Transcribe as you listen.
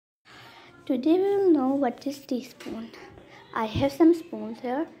Today we will know what is teaspoon. I have some spoons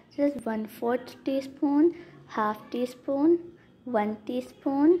here. This is 1/4 teaspoon, half teaspoon, 1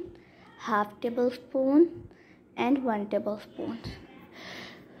 teaspoon, half tablespoon, and 1 tablespoon.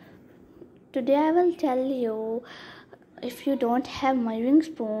 Today I will tell you, if you don't have measuring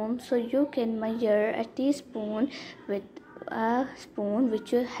spoon, so you can measure a teaspoon with a spoon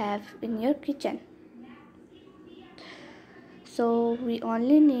which you have in your kitchen. So we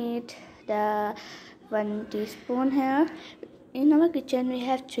only need the 1 teaspoon here. In our kitchen we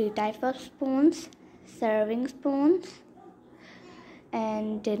have 3 types of spoons: serving spoons,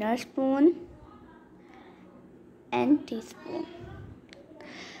 and dinner spoon, and teaspoon.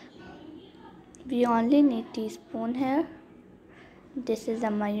 We only need teaspoon here. This is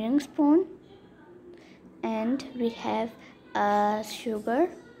a measuring spoon, and we have a sugar.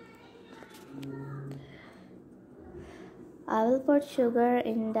 I will put sugar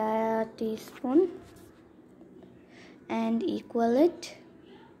in the teaspoon and equal it.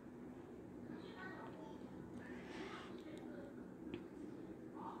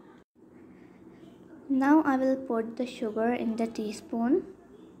 Now I will put the sugar in the teaspoon.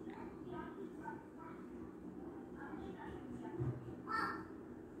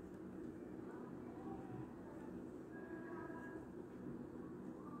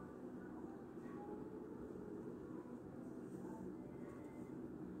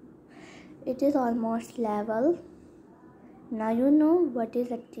 It is almost level. Now you know what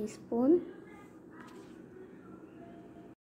is a teaspoon.